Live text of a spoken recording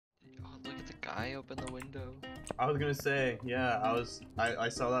guy open the window? I was gonna say, yeah, I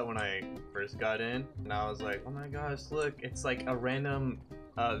saw that when I first got in, and I was like, oh my gosh, look, it's like a random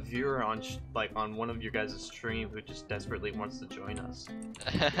viewer on on one of your guys' stream who just desperately wants to join us.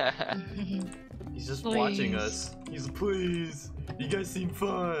 He's just watching us. He's like, please, you guys seem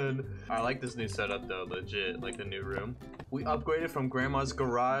fun. I like this new setup though, legit, like the new room. We upgraded from grandma's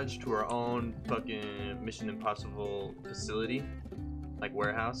garage to our own fucking Mission Impossible facility, like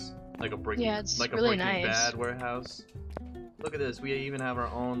warehouse, like a Breaking, like really a Breaking nice. Bad warehouse. Look at this. We even have our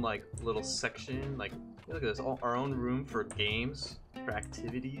own like little section. Like, look at this. Our own room for games, for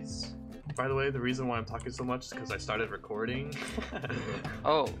activities. By the way, the reason why I'm talking so much is because I started recording.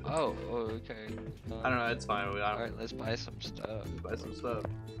 oh, okay. I don't know. It's fine. Alright, let's buy some stuff. Buy some stuff.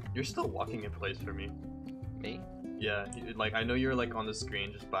 You're still walking in place for me. Me? Yeah. Like, I know you're like on the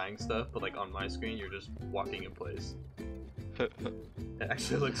screen just buying stuff, but like on my screen, you're just walking in place. It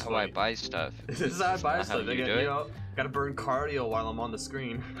actually looks funny. How I buy stuff. This is how I buy stuff. You know, gotta burn cardio while I'm on the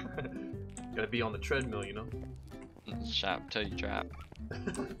screen. Gotta be on the treadmill, you know? Shop till you drop.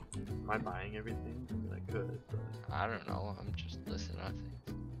 Am I buying everything? I could, but... I don't know, I'm just listening to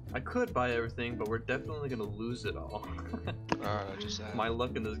things. I could buy everything, but we're definitely gonna lose it all. My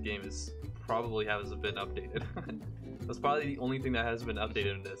luck in this game is probably hasn't been updated. That's probably the only thing that has been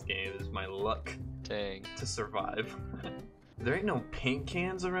updated in this game is my luck. Dang. To survive. There ain't no paint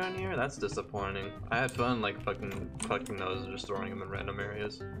cans around here? That's disappointing. I had fun like fucking collecting those and just throwing them in random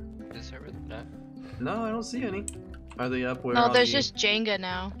areas. Is there really not? No, I don't see any. Are they up where? No, there's just Jenga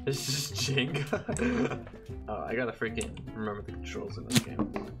now. It's just Jenga. Oh, I gotta freaking remember the controls in this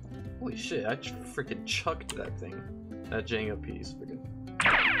game. Holy shit, I freaking chucked that thing. That Jenga piece. Freaking.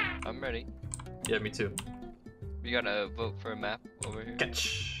 I'm ready. Yeah, me too. We gotta vote for a map over here.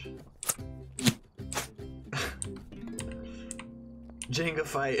 Catch. Jenga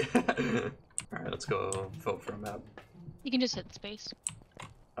fight. Alright, let's go vote for a map. You can just hit space.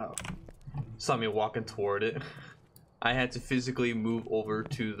 Oh. Saw me walking toward it. I had to physically move over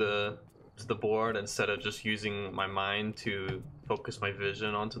to the board instead of just using my mind to focus my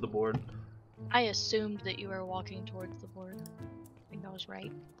vision onto the board. I assumed that you were walking towards the board. I think I was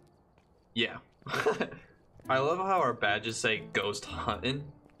right. Yeah. I love how our badges say ghost hunting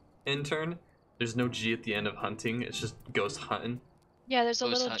intern. There's no G at the end of hunting, it's just ghost hunting. Yeah, there's a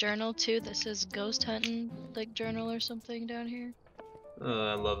little journal too that says ghost hunting, like journal or something down here.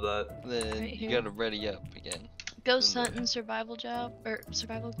 I love that. Then Right you here. gotta ready up again. Ghost hunting survival job, or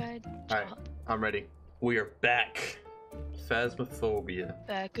survival guide. Alright, I'm ready. We are back. Phasmophobia.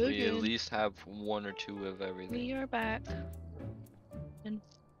 Back We again. at least have one or two of everything. We are back. And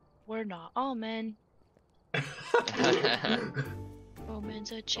we're not all men.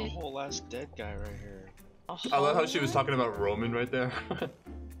 Roman's a A chick. whole ass dead guy right here. I love how she was talking about Roman right there.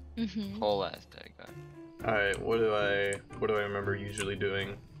 Whole ass dead guy. Alright, what do I remember usually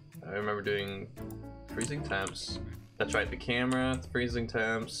doing? I remember doing freezing temps. That's right, the camera, freezing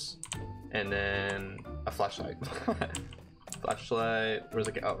temps, and then a flashlight. Flashlight, where's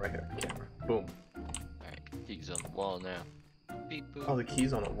the oh right here, the camera. Boom. Alright, he's on the wall now. Beep boop. Oh, the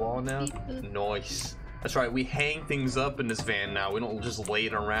key's on the wall now? Nice. That's right, we hang things up in this van now. We don't just lay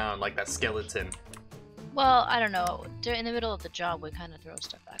it around like that skeleton. Well, I don't know. In the middle of the job, we kind of throw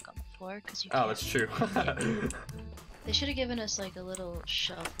stuff back on the floor because you can't. Oh, that's true. They should have given us like a little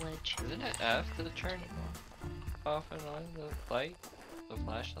shelf ledge. Isn't it F to turn off and on the light? The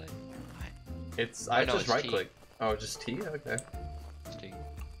flashlight? It's, I I know just it's right T. click. Oh, just T? Okay. T.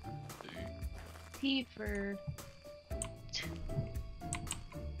 T for...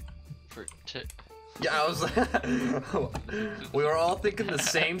 For t. Yeah, I was we were all thinking the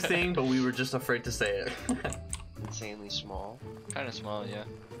same thing, but we were just afraid to say it. Insanely small. Kind of small, yeah.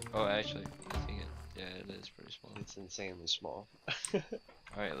 Oh, actually, I think it. Yeah, it is pretty small. It's insanely small.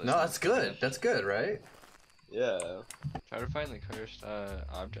 Alright, let's No, that's good. That's good, right? Yeah. try to find the cursed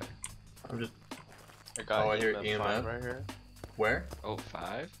object. I'm just. I got I hear EMF EMF. right here. Where? Oh,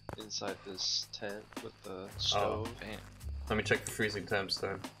 5? Inside this tent with the stove. Damn. Let me check the freezing temps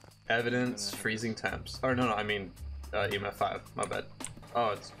then. Evidence, freezing temps. Oh, no, I mean EMF 5. My bad.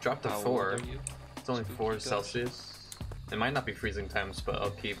 Oh, it's dropped to How 4. old are you? It's only Spooky 4 ghost? Celsius. It might not be freezing temps, but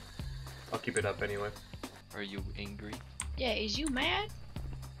I'll keep it up anyway. Are you angry? Yeah, is you mad?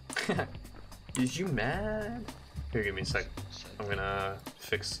 Is you mad? Here, give me a sec. I'm gonna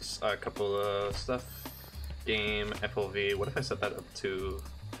fix a couple of stuff. Game, FLV. What if I set that up to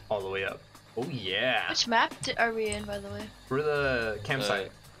all the way up? Oh yeah! Which map are we in, by the way? We're the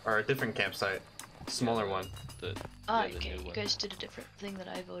campsite, or a different campsite, smaller one. Oh, Yeah, the okay. new You one. guys did a different thing that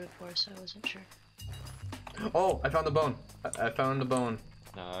I voted for, so I wasn't sure. Oh, I found the bone. I found the bone.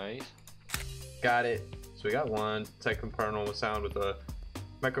 Nice. Got it. So we got one. Detect paranormal sound with a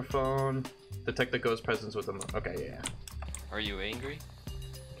microphone. Detect the ghost presence with a. Okay, yeah. Are you angry?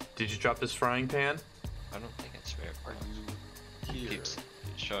 Did you drop this frying pan? I don't think it's spirit Are box. you here? Keeps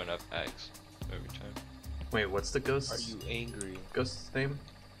showing up X every time. Wait, what's the ghost? Are you angry? Ghost's name?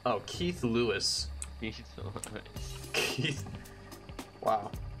 Oh, Keith Lewis. Keith.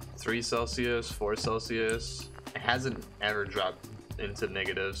 Wow. 3 Celsius, 4 Celsius. It hasn't ever dropped into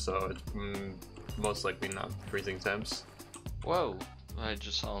negative, so it's most likely not freezing temps. Whoa! I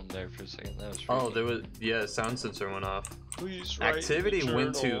just saw him there for a second. That was Oh, freaky. there was, yeah, sound sensor went off. Please write Activity in the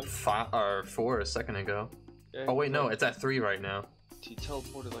went to journal. 5 or 4 a second ago. Yeah, Oh wait, no, like, it's at 3 right now. he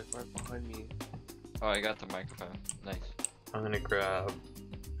teleported like right behind me. Oh, I got the microphone. Nice. I'm gonna grab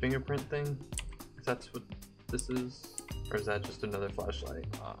fingerprint thing. If that's what this is, or is that just another flashlight?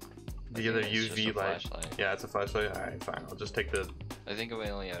 The other think it's just UV a light. flashlight. Yeah, it's a flashlight. All right, fine. I'll just take the. I think we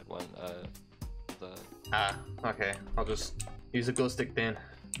only had one. The Okay. I'll just use a glow stick then.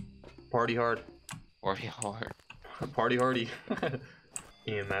 Party hard. Already hard. Party hardy.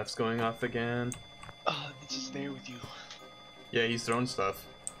 EMF's going off again. It's just there with you. Yeah, he's throwing stuff.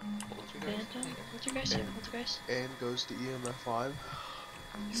 Poltergeist. And goes to EMF 5.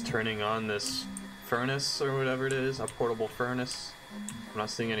 He's turning on this furnace or whatever it is, a portable furnace. I'm not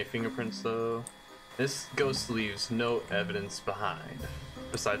seeing any fingerprints though. This ghost leaves no evidence behind,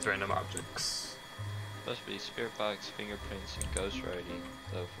 besides random objects. Supposed to be spirit box, fingerprints, and ghost writing,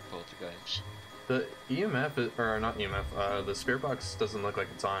 though, for poltergeist. The EMF, or not EMF, the spirit box doesn't look like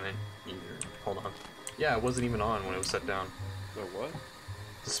it's on it either. Hold on. Yeah, it wasn't even on when it was set down. The what?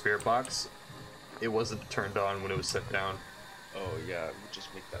 The spirit box, it wasn't turned on when it was set down. Oh yeah, it would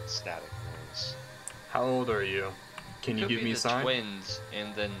just make that static noise. How old are you? Can you Could give be me a the sign? twins,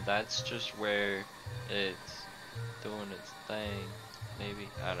 and then that's just where it's doing its thing. Maybe,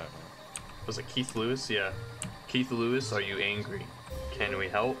 I don't know. Was it Keith Lewis? Yeah. Keith Lewis, are you angry? Can we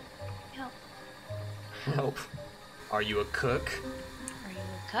help? Help. Help. Are you a cook? Are you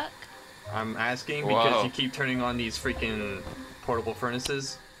a cuck? I'm asking because Whoa. you keep turning on these freaking portable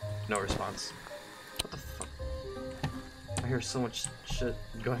furnaces. No response. What the fuck? I hear so much shit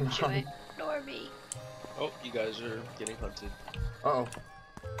going on. Joy, ignore me. Oh, you guys are getting hunted. Uh-oh.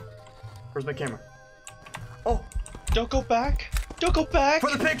 Where's my camera? Oh! Don't go back! Don't go back! For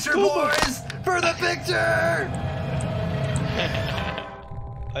the picture, Go boys! For the picture!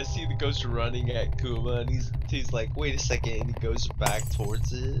 I see the ghost running at Kuma, and he's like, wait a second, and he goes back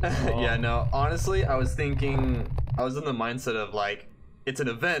towards it. Yeah, no, honestly, I was in the mindset of like, it's an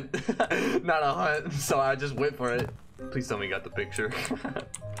event, not a hunt, so I just went for it. Please tell me you got the picture.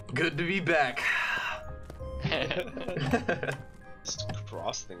 Good to be back. This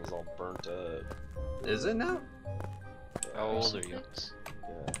cross thing is all burnt up. Is it now? How old are you?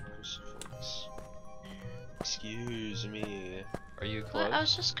 Yeah, crucifix. Excuse me. Are you What? close? I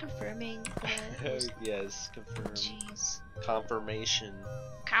was just confirming that. Yes, confirm. Jeez. Confirmation.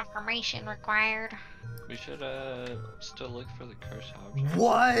 Confirmation required. We should still look for the cursed object.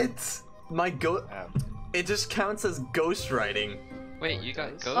 What? My Ah, it just counts as ghostwriting. Wait, you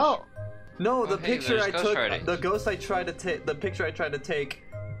got ghost? Oh, No, the Oh, hey, picture there's I took, ghostwriting. the ghost I tried to take, the picture I tried to take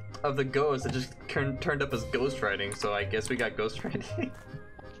of the ghost, it just turned up as ghostwriting. So I guess we got ghostwriting.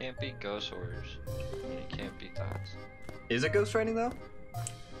 Can't be ghost orders. And it can't be thoughts. Is it ghostwriting though?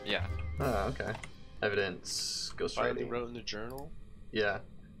 Yeah. Oh, okay. Evidence, finally ghostwriting. wrote in the journal. Yeah.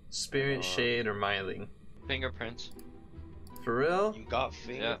 Spirit, shade, or myling. Fingerprints For real? You got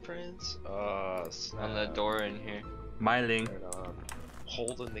fingerprints? Snap. on the door in here. Myling. Right on.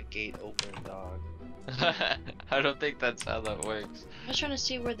 Holding the gate open, dog. I don't think that's how that works. I was trying to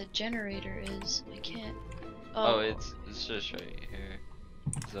see where the generator is. I can't. Oh, it's just right here.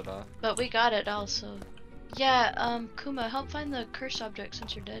 Is it off? But we got it also. Yeah, Kuma, help find the cursed object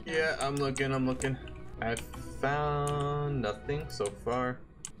since you're dead now. Yeah, I'm looking. I found nothing so far.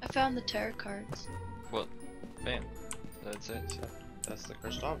 I found the tarot cards. Well, bam. That's it. That's the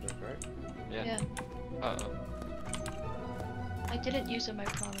cursed object, right? Yeah. Yeah. Uh-oh. I didn't use them, I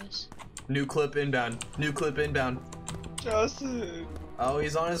promise. New clip inbound. Justin! Oh,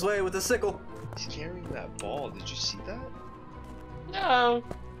 he's on his way with a sickle. He's carrying that ball. Did you see that? No!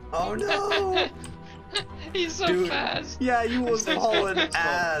 Oh no! He's so Dude. fast! Yeah, you was hauling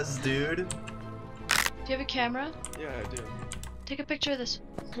ass, dude. Do you have a camera? Yeah, I do. Take a picture of this.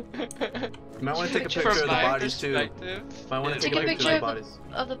 You might want to take a From picture of the my bodies too. perspective, Might want to it take Take a a picture of the picture bodies.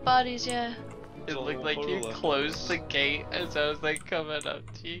 of the bodies, yeah. It So looked like photo you left. closed the gate as I was like coming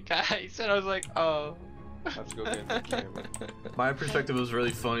up to you guys, and I was like, oh. I have to go get the camera. My perspective was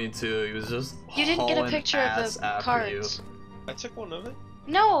really funny too. He was just You didn't get a hauling picture ass of the after cards. you. I took one of it.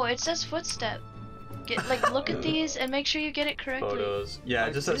 No, it says footstep. look at these and make sure you get it correctly. Photos. Yeah,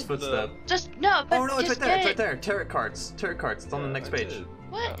 it just says footstep. Just no, but Oh no, it's just right there. It's get right there. Tarot cards. Tarot cards. It's on the next I page. did.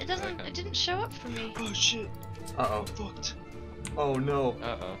 What? Oh, It doesn't. okay. It didn't show up for me. Oh shit. Uh oh. I'm fucked. Oh no.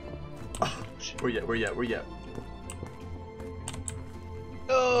 Uh-oh. Where you at? Where you at? Where you at?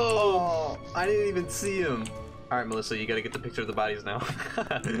 Oh. Oh, I didn't even see him. All right, Melissa, you gotta get the picture of the bodies now.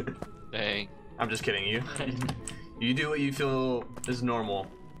 Dang. I'm just kidding. You do what you feel is normal,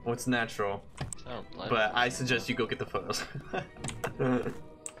 what's natural. Oh, blood. But I suggest you go get the photos.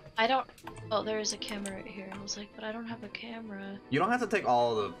 I don't. Oh, there is a camera right here. I was like, but I don't have a camera. You don't have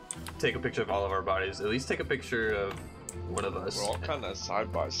to take a picture of all of our bodies. At least take a picture of one of us. We're all kind of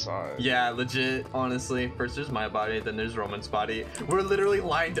side by side. Yeah, legit, honestly. First there's my body, then there's Roman's body. We're literally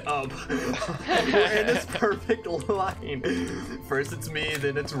lined up. We're in this perfect line. First it's me,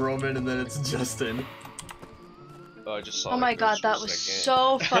 then it's Roman, and then it's Justin. Oh, I just saw Oh my that god, ghost for a that was second.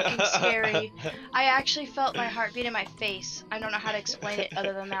 so fucking scary. I actually felt my heartbeat in my face. I don't know how to explain it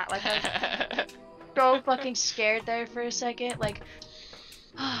other than that. Like, I was so fucking scared there for a second. Like,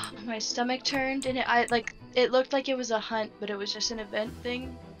 my stomach turned, and it looked like it was a hunt, but it was just an event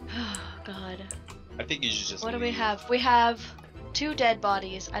thing. Oh god. I think you should just. What do we leave. have? We have 2 dead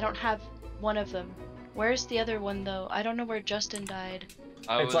bodies. I don't have one of them. Where's the other one though? I don't know where Justin died.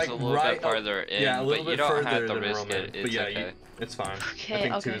 I It's was like a little right bit farther in, yeah, a little but you bit don't further have to than risk Roman. it. It's But yeah, okay. it's fine. I Okay,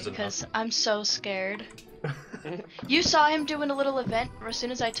 think 2 okay, is enough. because I'm so scared. You saw him doing a little event as soon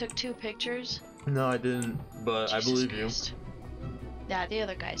as I took 2 pictures. No, I didn't, but I Jesus believe Christ. Yeah, the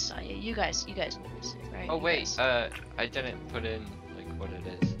other guys saw you. You guys witnessed it, right? Oh You wait, guys- I didn't put in like what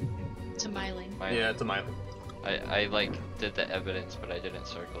it is. it's a myling. My, you. Yeah, it's a mile. I like did the evidence, but I didn't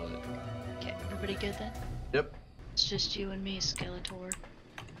circle it. Okay, everybody good then? Yep. It's just you and me, Skeletor.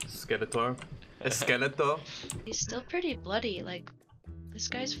 Skeletor. Skeletor. He's still pretty bloody. Like, this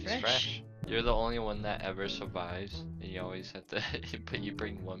guy's It's fresh. You're the only one that ever survives, and you always have to. But you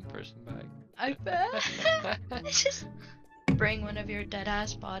bring one person back. I bet. Just bring one of your dead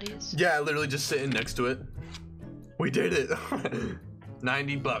ass bodies. Yeah, literally just sitting next to it. We did it.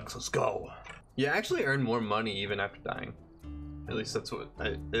 $90, let's go. You actually earn more money even after dying. At least that's what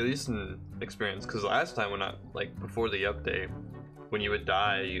at least in experience. Because last time when before the update, when you would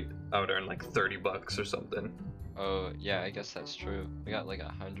die, I would earn like $30 or something. Oh yeah, I guess that's true. We got like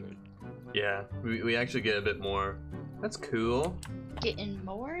 100. Yeah, we actually get a bit more. That's cool. Getting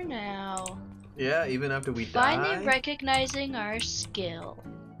more now. Yeah, even after we Finally die. recognizing our skill.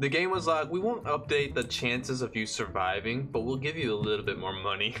 The game was like, we won't update the chances of you surviving, but we'll give you a little bit more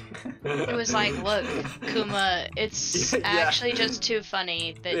money. It was like, look, Kuma, it's Yeah. actually just too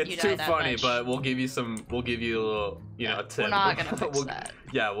funny that It's you too die that funny, much. but we'll give you a little, a tip. We're not gonna fix We'll- that.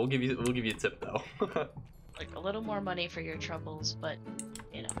 Yeah, we'll give you a tip though. Like a little more money for your troubles, but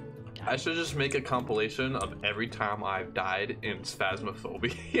you know. I should just make a compilation of every time I've died in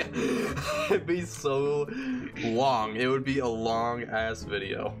Phasmophobia. It'd be so long. It would be a long ass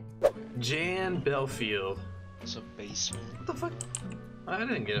video. Jan Belfield. It's a basement. What the fuck? I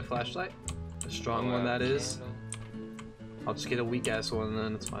didn't get a flashlight. A strong Oh, one that is. candle. I'll just get a weak ass one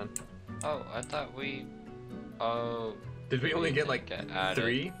then it's fine. Oh, I thought we. Oh. Did we only maybe get it like didn't added.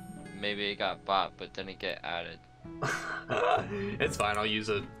 3? Maybe it got bought, but didn't get added. It's fine. I'll use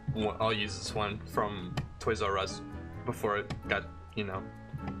this one from Toys R Us before it got,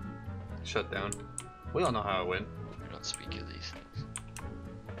 shut down. We all know how it went. We don't speak of these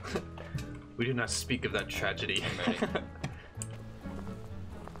things. We do not speak of that tragedy. I'm ready.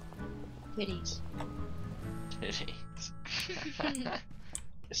 Goodies.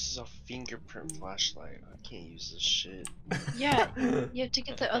 This is a fingerprint flashlight. I can't use this shit. Yeah, you have to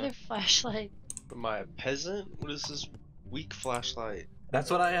get the other flashlight. Am I a peasant? What is this weak flashlight? That's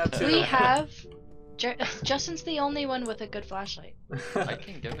what I have too. We have. Justin's the only one with a good flashlight. I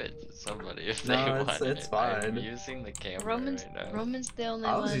can give it to somebody if No, they it's- want it's it. fine. I'm using the camera Roman's right now. Roman's the only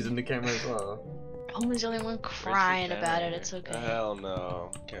I was one. using the camera as well. Roman's the only one crying about it. It's okay. Hell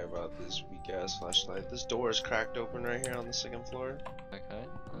no. I don't care about this weak ass flashlight. This door is cracked open right here on the 2nd floor. Okay.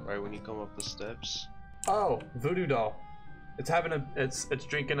 Right when you come up the steps. Oh, voodoo doll. It's it's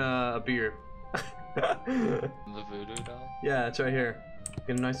drinking a beer. The voodoo doll? Yeah, it's right here.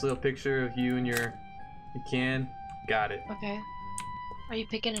 Get a nice little picture of you and your can. Got it. Okay. Are you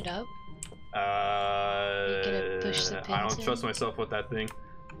picking it up? You gonna push the I pins don't in? trust myself with that thing.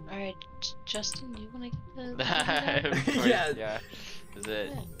 Alright, Justin, do you want to get the. Of course, Yeah. yeah. Is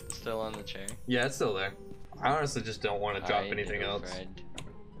it still on the chair? Yeah, it's still there. I honestly just don't want to drop Hi, anything little else. friend.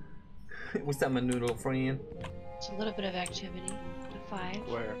 What's that, my noodle friend? It's a little bit of activity. A 5.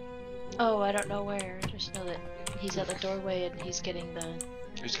 Where? Oh, I don't know where. I just know that he's at the doorway and he's getting the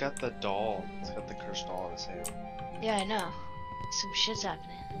He's got the doll. He's got the cursed doll in his hand. Yeah, I know. Some shit's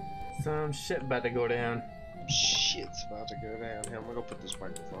happening. Some shit about to go down. Shit's about to go down. Hey, I'm gonna go put this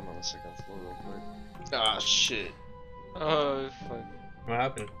microphone on the second floor real quick. Ah, shit. Oh fuck. What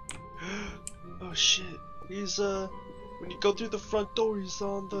happened? Oh shit. He's when you go through the front door, he's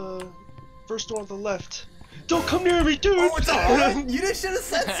on the first door on the left. Don't come near me, dude! Oh, it's on! You just should have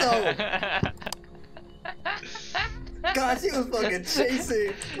said so! Gosh, he was fucking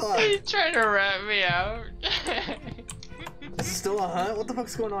chasing! Fuck. He's trying to rat me out. Is it still a hunt? What the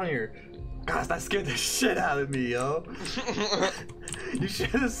fuck's going on here? Gosh, that scared the shit out of me, yo. You should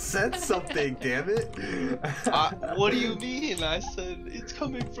have said something, damn it. What do you mean? I said it's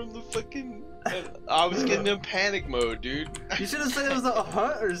coming from the fucking. I was getting in panic mode, dude. You should have said it was a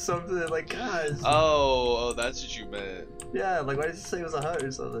hunt or something, like, gosh. Oh, that's what you meant. Yeah, like, why did you say it was a hunt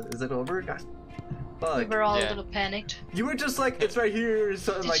or something? Is it over? Gosh. Fuck. We were all Yeah. a little panicked. You were just like, it's right here or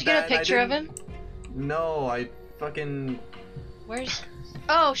something Did like you that. get a picture of and him? I didn't- No, I fucking... Where's...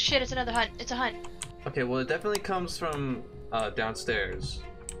 Oh shit, it's another hunt. It's a hunt. Okay, well, it definitely comes from downstairs.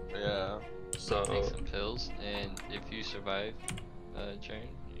 Yeah. So... Take some pills, and if you survive, Jaren,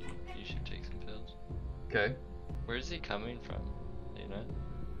 you should take some pills. Okay. Where's he coming from? Do you know?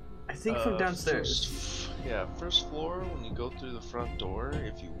 I think from downstairs. First floor, when you go through the front door,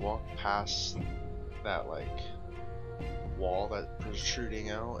 if you walk past that, like, wall that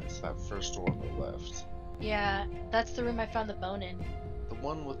protruding out, it's that first door on the left. Yeah, that's the room I found the bone in. The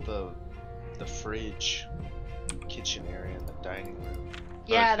one with the fridge, kitchen area, and the dining room.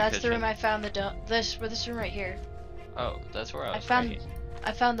 Yeah, the that's the room kitchen. I found the this room right here. Oh, that's where I I was found thinking.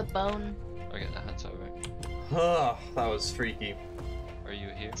 I found the bone. Okay, the hunt's over. Ugh, that was freaky. Are you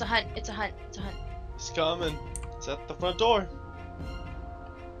here? It's a hunt. It's a hunt. It's a hunt. He's coming. It's at the front door.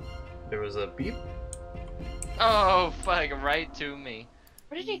 There was a beep. Oh, fuck, right to me.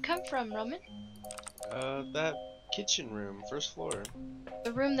 Where did he come from, Roman? That kitchen room, first floor.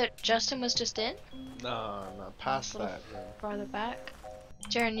 The room that Justin was just in? No, not past Little that room. Farther back.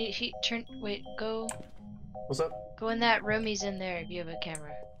 Jaren, he turn. Wait, go What's up? in that room. He's in there. If you have a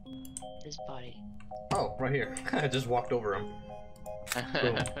camera, his body. Oh, right here. I just walked over him.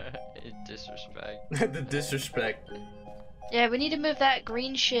 Disrespect. The disrespect. Yeah, we need to move that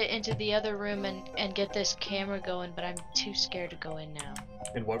green shit into the other room and get this camera going. But I'm too scared to go in now.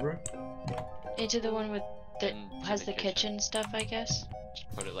 In what room? Into the one with that Into has the the kitchen stuff, I guess.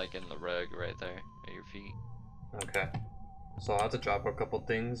 Just put it like in the rug right there at your feet. Okay. So I'll have to drop a couple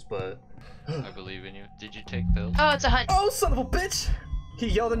things, but... I believe in you. Did you take pills? Oh, it's a hunt. Oh, son of a bitch! He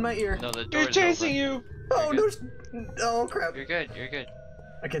yelled in my ear. No, the You're door's chasing open. you! Oh, You're no! Oh, crap. You're good. You're good.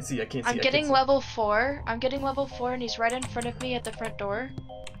 I can't see, I can't see. I'm I getting can't see. level 4. I'm getting level 4, and he's right in front of me at the front door.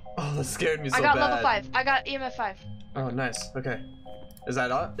 Oh, that scared me so I got bad. level 5. I got EMF 5. Oh, nice. Okay. Is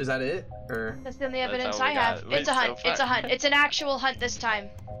that all? Is that it? Or... That's the only That's evidence all I we have. got. It's a Wait, hunt. so It's a far. hunt. It's an actual hunt this time.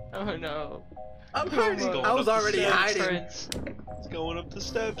 Oh no. I'm hiding. Going I was up the already steps. hiding. Prince. He's going up the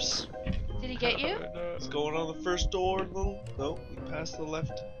steps. Did he get you? Oh, no. He's going on the first door. Nope, he passed the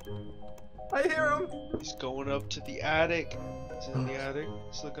left. I hear him. He's going up to the attic. He's in the attic.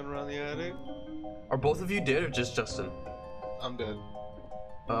 He's looking around the attic. Are both of you dead or just Justin? I'm dead.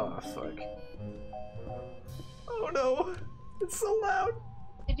 Oh, fuck. Oh, no. It's so loud.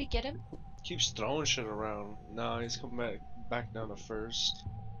 Did he get him? Keeps throwing shit around. No, he's coming back down to first.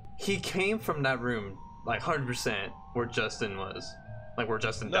 He came from that room, like 100%, where Justin was. Like, where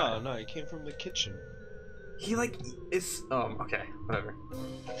Justin No, died. no, he came from the kitchen. He, like, is... okay. Whatever.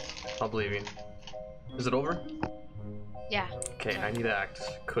 I'll believe you. Is it over? Yeah. Okay, I need to act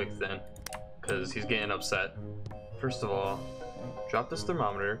quick then. Because he's getting upset. First of all, drop this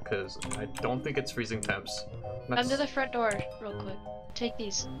thermometer, because I don't think it's freezing temps. Come to the front door, real quick. Take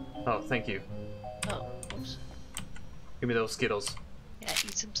these. Oh, thank you. Oh, oops. Give me those Skittles. Yeah,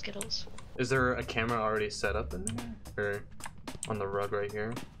 eat some Skittles. Is there a camera already set up in there? Or on the rug right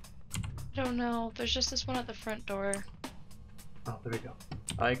here? I don't know. There's just this one at the front door. Oh, there we go.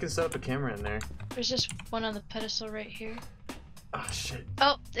 I can set up a camera in there. There's just one on the pedestal right here. Oh, shit.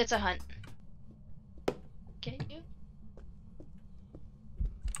 Oh, it's a hunt. Get you?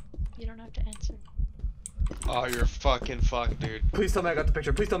 You don't have to answer. Oh, you're fucking fucked, dude. Please tell me I got the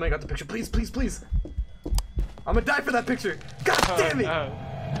picture. Please tell me I got the picture. Please, please, please. I'm gonna die for that picture. God damn it. Oh,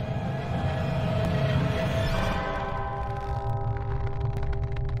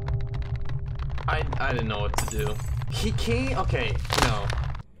 I didn't know what to do. He came. Okay, no.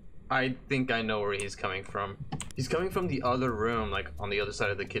 I think I know where he's coming from. He's coming from the other room, like on the other side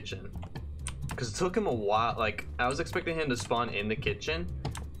of the kitchen. Because it took him a while. Like, I was expecting him to spawn in the kitchen.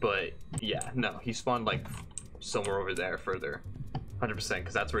 But yeah, no. He spawned like somewhere over there further. 100%,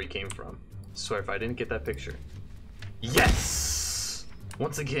 because that's where he came from. Swear if I didn't get that picture. Yes!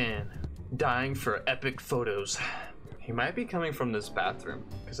 Once again, dying for epic photos. He might be coming from this bathroom,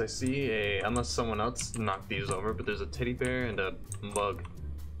 because I see unless someone else knocked these over, but there's a teddy bear and a mug,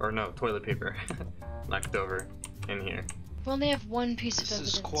 or no, toilet paper knocked over in here. We only have one piece of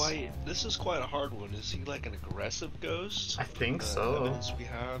evidence. This is quite a hard one. Is he like an aggressive ghost? I think The so. evidence we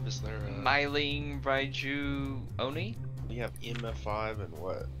have, is there a... Mylene Raiju Oni? We have EMF5 and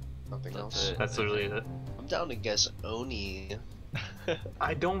what? Nothing That's else? it. That's literally it. I'm down to guess Oni.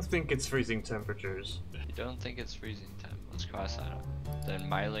 I don't think it's freezing temperatures. You don't think it's freezing temp? Let's cross that out. Then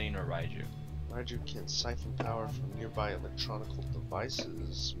Mylene or Raiju? Raiju can siphon power from nearby electronical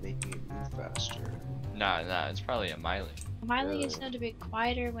devices, making it move faster. Nah, it's probably a Mylene. Myling is known to be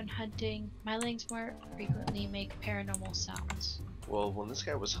quieter when hunting. Mylings more frequently make paranormal sounds. Well, when this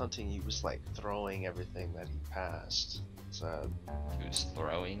guy was hunting, he was like throwing everything that he passed. So, He was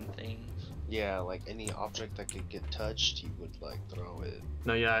throwing things. yeah, like any object that could get touched, he would like throw it.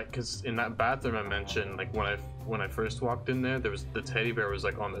 No, yeah, because in that bathroom I mentioned, like when I first walked in there, there was the teddy bear was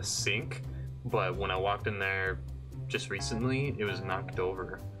like on the sink, but when I walked in there just recently, it was knocked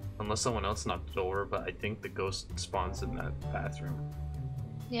over. Unless someone else knocked it over, but I think the ghost spawns in that bathroom.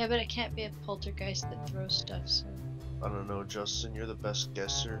 Yeah, but it can't be a poltergeist that throws stuff, so. I don't know, Justin, you're the best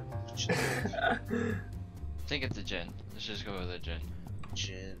guesser. What you think? I think it's a Jinn. Let's just go with a Jinn.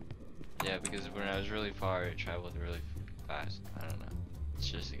 Jin. Yeah, because when I was really far, it traveled really fast. I don't know. It's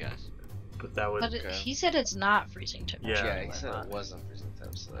just a guess. But that would. But Okay. he said it's not freezing temperature. Yeah. Yeah, he said it wasn't freezing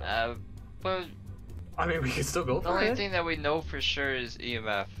temps. So. But I mean, we can still go the for only it. thing that we know for sure is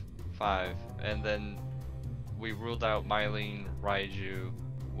EMF 5, and then we ruled out Mylene Raiju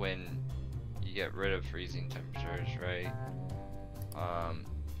when you get rid of freezing temperatures, right?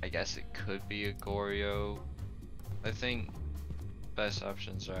 I guess it could be a Goryo. I think best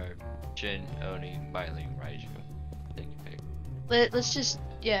options are Jin, Oni, Mylene Raiju. Then you pick. Let's just,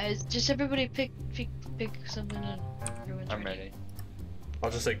 just everybody pick something and everyone's I'm ready.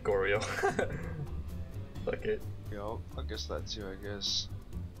 I'll just say Goryo. Fuck it. Yeah, I'll guess that too, I guess.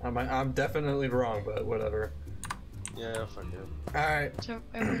 I'm definitely wrong, but whatever. Yeah, fuck it. Alright. So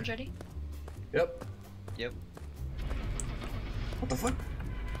everyone's ready? Yep. Yep. What the fuck?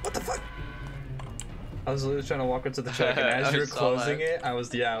 What the fuck? I was literally trying to walk into the check, and as I you were saw closing that. it, I was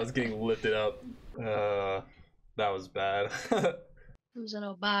getting lifted up. That was bad. It It was an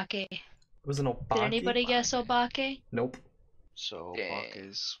Obake. was an Obake. Did anybody guess Obake? Nope. So, Dang.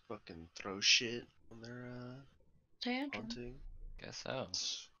 Bakes fucking throw shit when they're Tantrum. hunting. Guess so.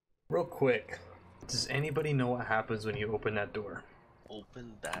 Real quick, does anybody know what happens when you open that door?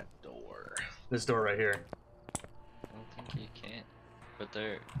 Open that door. This door right here. I don't think you can. But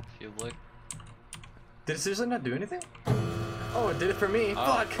there, if you look. Did it seriously not do anything? Oh, it did it for me. Oh.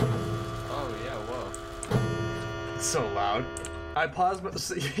 Fuck. Oh yeah, whoa. It's so loud. I paused.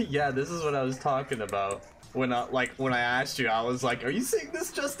 Yeah, this is what I was talking about. When I asked you, I was like, "Are you seeing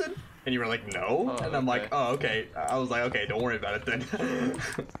this, Justin?" And you were like, "No." Oh, and I'm like, okay. "Oh, okay." I was like, "Okay, don't worry about it then."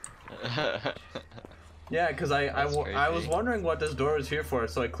 Yeah, because I That's was crazy. wondering what this door was here for,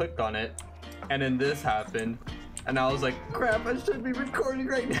 so I clicked on it, and then this happened, and I was like, "Crap! I should be recording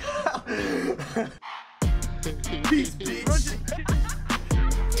right now." Peace, bitch.